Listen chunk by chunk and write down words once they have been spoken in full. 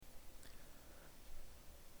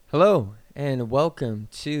Hello, and welcome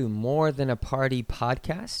to More Than a Party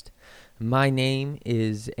podcast. My name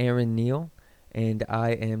is Aaron Neal, and I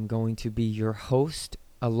am going to be your host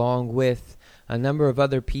along with a number of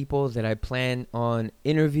other people that I plan on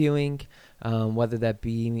interviewing, whether that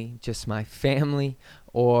be just my family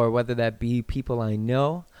or whether that be people I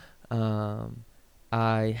know.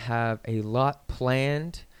 I have a lot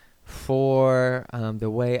planned for the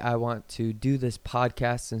way I want to do this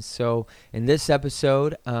podcast. And so in this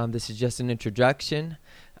episode, this is just an introduction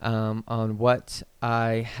on what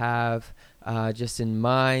I have just in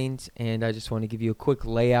mind. And I just want to give you a quick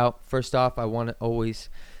layout. First off, I want to always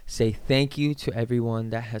say thank you to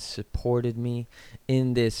everyone that has supported me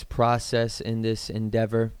in this process, in this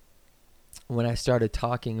endeavor. When I started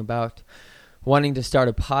talking about wanting to start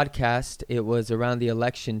a podcast, it was around the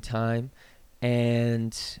election time.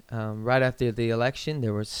 And right after the election,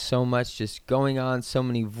 there was so much just going on, so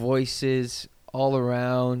many voices all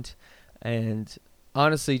around, and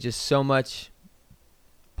honestly, just so much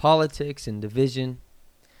politics and division.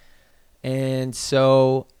 And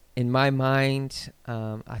so in my mind,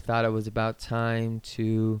 I thought it was about time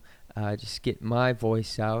to just get my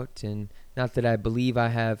voice out. And not that I believe I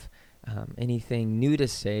have anything new to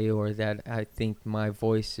say, or that I think my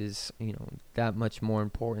voice is, that much more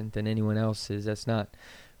important than anyone else's. That's not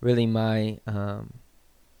really my,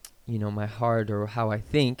 my heart or how I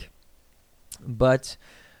think. But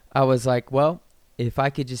I was like, well, if I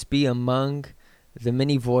could just be among the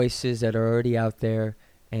many voices that are already out there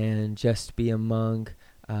and just be among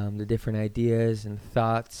the different ideas and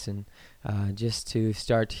thoughts, and just to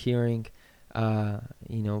start hearing,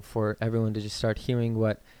 for everyone to just start hearing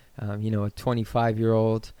what a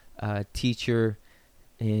 25-year-old teacher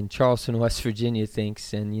in Charleston, West Virginia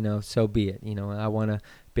thinks, and, so be it. I want to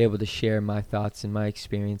be able to share my thoughts and my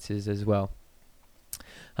experiences as well.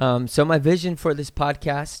 So my vision for this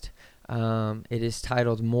podcast, it is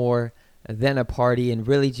titled More Than a Party, and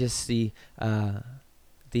really just the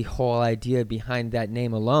whole idea behind that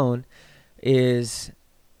name alone is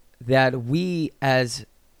that we as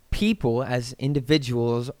people, as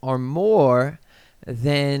individuals, are more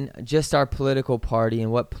than just our political party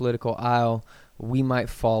and what political aisle we might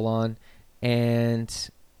fall on. And,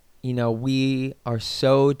 we are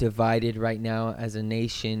so divided right now as a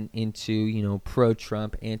nation into,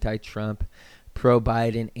 pro-Trump, anti-Trump,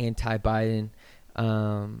 pro-Biden, anti-Biden.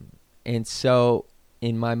 And so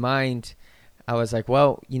in my mind, I was like,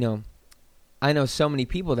 well, I know so many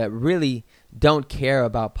people that really don't care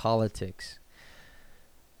about politics.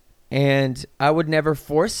 And I would never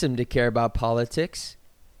force them to care about politics,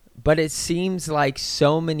 but it seems like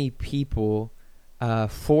so many people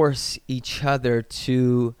force each other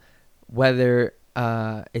to, whether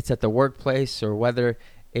it's at the workplace or whether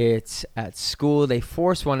it's at school, they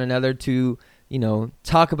force one another to,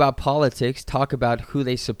 talk about politics, talk about who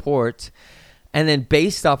they support. And then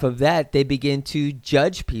based off of that, they begin to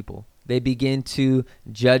judge people. They begin to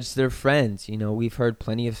judge their friends. We've heard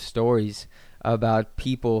plenty of stories about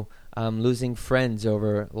people losing friends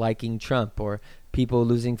over liking Trump, or people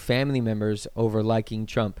losing family members over liking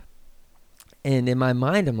Trump. And in my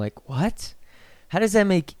mind, I'm like, what? How does that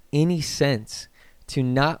make any sense to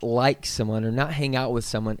not like someone or not hang out with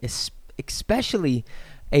someone, especially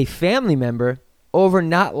a family member, over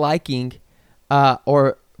not liking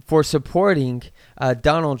or for supporting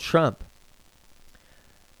Donald Trump?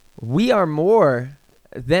 We are more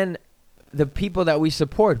than the people that we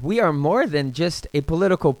support. We are more than just a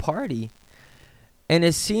political party. And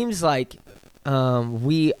it seems like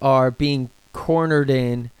we are being cornered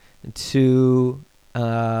in to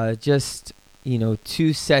just,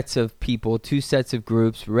 two sets of people, two sets of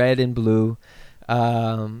groups, red and blue,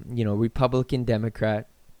 Republican, Democrat.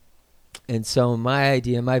 And so my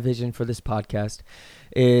idea, my vision for this podcast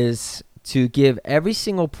is to give every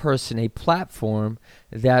single person a platform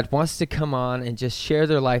that wants to come on and just share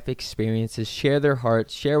their life experiences, share their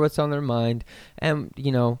hearts, share what's on their mind, and,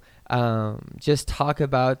 just talk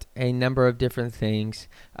about a number of different things,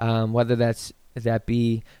 whether that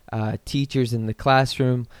be teachers in the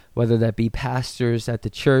classroom, whether that be pastors at the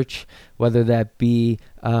church, whether that be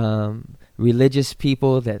religious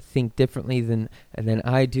people that think differently than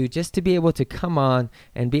I do, just to be able to come on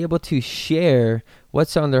and be able to share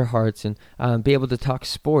what's on their hearts, and be able to talk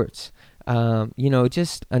sports.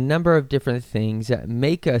 Just a number of different things that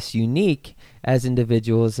make us unique as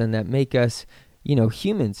individuals, and that make us,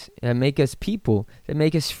 humans, that make us people, that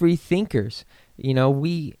make us free thinkers.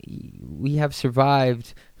 We have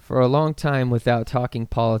survived for a long time without talking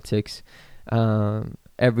politics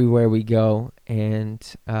everywhere we go.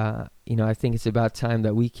 And, I think it's about time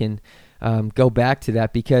that we can go back to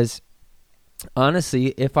that, because honestly,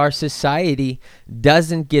 if our society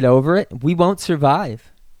doesn't get over it, we won't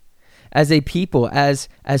survive. As a people, as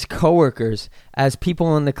coworkers, as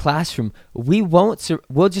people in the classroom,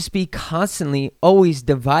 we'll just be constantly always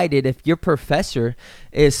divided. If your professor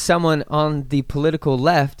is someone on the political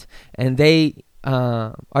left and they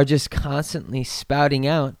are just constantly spouting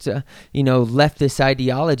out leftist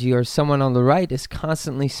ideology, or someone on the right is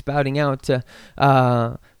constantly spouting out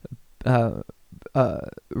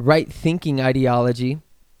right thinking ideology,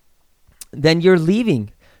 then you're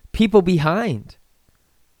leaving people behind.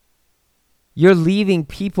 You're leaving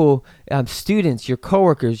people, students, your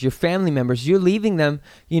coworkers, your family members, you're leaving them,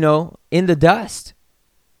 in the dust.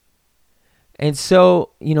 And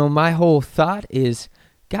so, my whole thought is,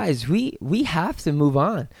 guys, we have to move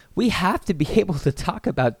on. We have to be able to talk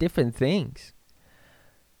about different things.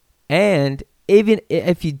 And even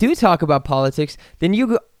if you do talk about politics, then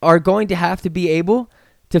you are going to have to be able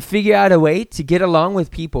to figure out a way to get along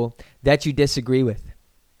with people that you disagree with.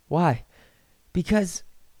 Why? Because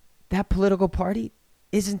that political party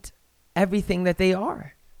isn't everything that they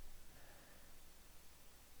are.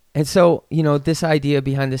 And so, this idea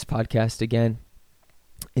behind this podcast, again,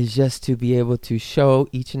 is just to be able to show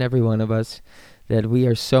each and every one of us that we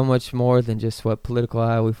are so much more than just what political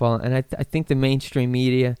aisle we fall in. And I think the mainstream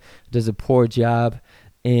media does a poor job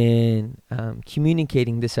in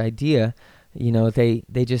communicating this idea.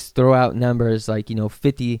 They just throw out numbers like,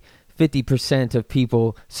 50% of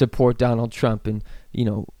people support Donald Trump, and,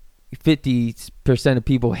 50% of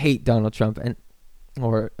people hate Donald Trump, and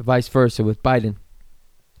or vice versa with Biden.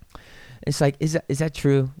 It's like, is that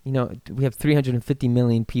true? We have 350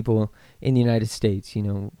 million people in the United States.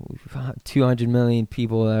 200 million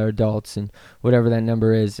people that are adults, and whatever that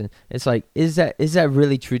number is. And it's like, is that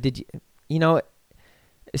really true? Did you?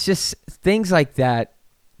 It's just things like that.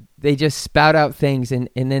 They just spout out things, and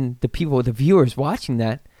then the viewers watching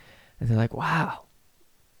that, and they're like, wow,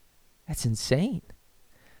 that's insane.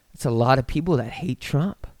 That's a lot of people that hate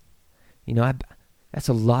Trump. That's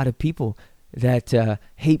a lot of people that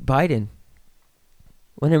hate Biden.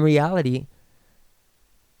 When in reality,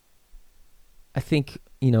 I think,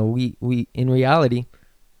 we in reality,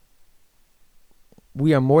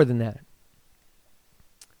 we are more than that.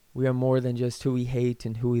 We are more than just who we hate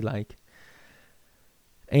and who we like.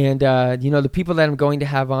 And, the people that I'm going to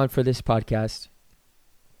have on for this podcast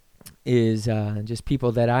is just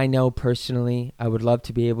people that I know personally. I would love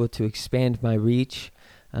to be able to expand my reach,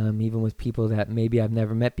 even with people that maybe I've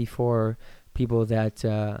never met before, people that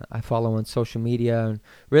I follow on social media, and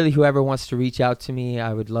really whoever wants to reach out to me,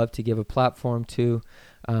 I would love to give a platform to,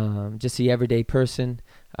 just the everyday person,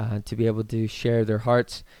 to be able to share their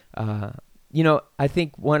hearts. I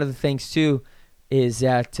think one of the things too is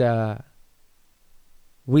that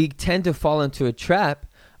we tend to fall into a trap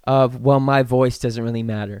of, well, my voice doesn't really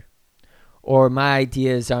matter, or my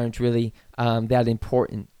ideas aren't really that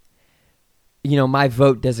important. My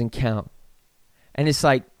vote doesn't count. And it's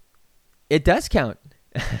like, it does count.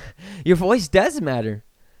 Your voice does matter.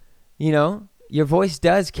 Your voice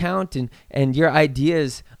does count, and your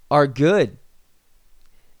ideas are good,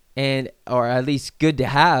 or at least good to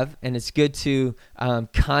have. And it's good to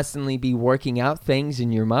constantly be working out things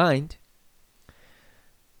in your mind,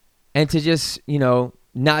 and to just,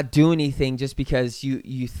 not do anything just because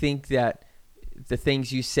you think that the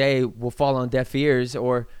things you say will fall on deaf ears,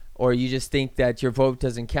 or you just think that your vote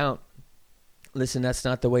doesn't count. Listen, that's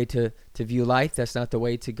not the way to view life. That's not the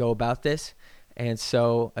way to go about this. And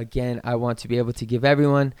so, again, I want to be able to give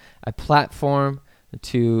everyone a platform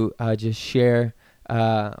to just share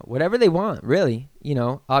whatever they want, really.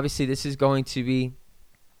 Obviously, this is going to be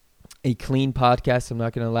a clean podcast. I'm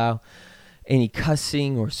not going to allow any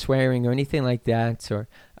cussing or swearing or anything like that, or,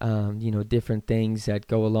 different things that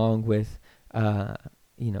go along with,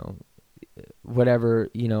 whatever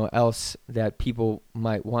else that people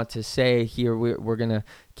might want to say. Here we're gonna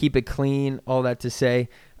keep it clean. All that to say,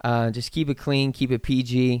 just keep it clean, keep it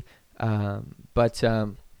PG. But I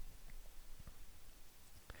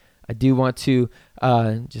do want to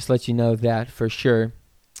just let you know that for sure.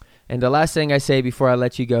 And the last thing I say before I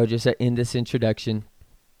let you go, just in this introduction,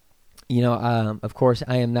 of course,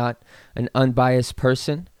 I am not an unbiased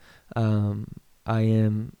person. I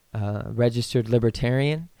am a registered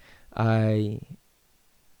libertarian. I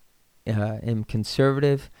am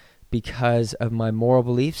conservative because of my moral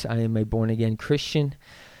beliefs. I am a born-again Christian.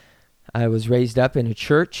 I was raised up in a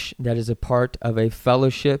church that is a part of a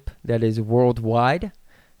fellowship that is worldwide.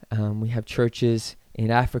 We have churches in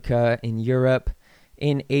Africa, in Europe,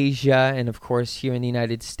 in Asia, and of course here in the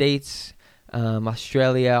United States,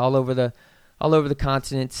 Australia, all over the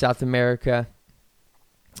continent, South America.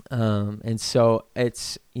 And so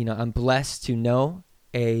it's, I'm blessed to know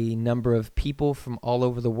a number of people from all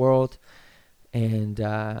over the world. And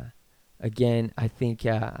again, I think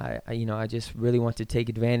I just really want to take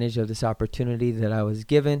advantage of this opportunity that I was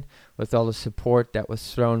given with all the support that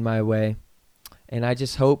was thrown my way. And I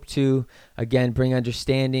just hope to, again, bring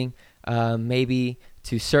understanding, maybe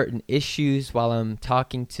to certain issues while I'm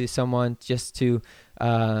talking to someone, just to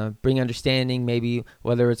bring understanding, maybe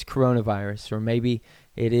whether it's coronavirus or maybe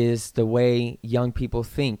it is the way young people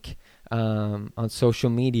think on social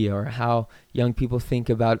media, or how young people think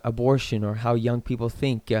about abortion, or how young people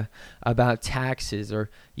think about taxes, or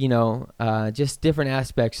just different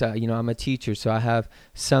aspects. I'm a teacher, so I have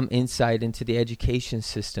some insight into the education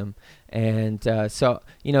system, and so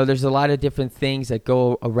there's a lot of different things that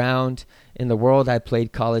go around in the world. I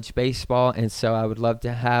played college baseball, and so I would love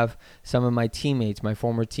to have some of my teammates, my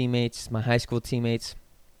former teammates, my high school teammates,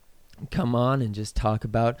 come on and just talk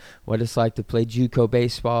about what it's like to play JUCO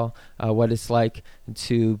baseball, what it's like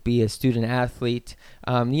to be a student athlete.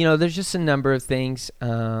 There's just a number of things,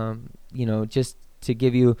 just to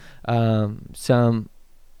give you some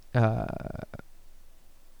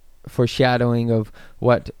foreshadowing of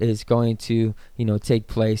what is going to, take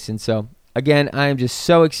place. And so, again, I am just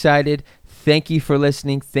so excited. Thank you for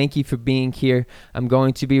listening. Thank you for being here. I'm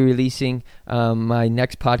going to be releasing my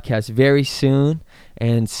next podcast very soon.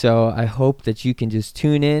 And so I hope that you can just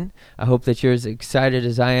tune in. I hope that you're as excited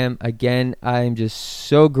as I am. Again, I am just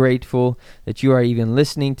so grateful that you are even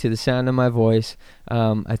listening to the sound of my voice.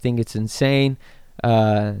 I think it's insane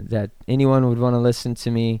that anyone would want to listen to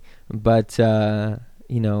me. But,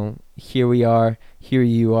 here we are. Here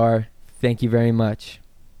you are. Thank you very much.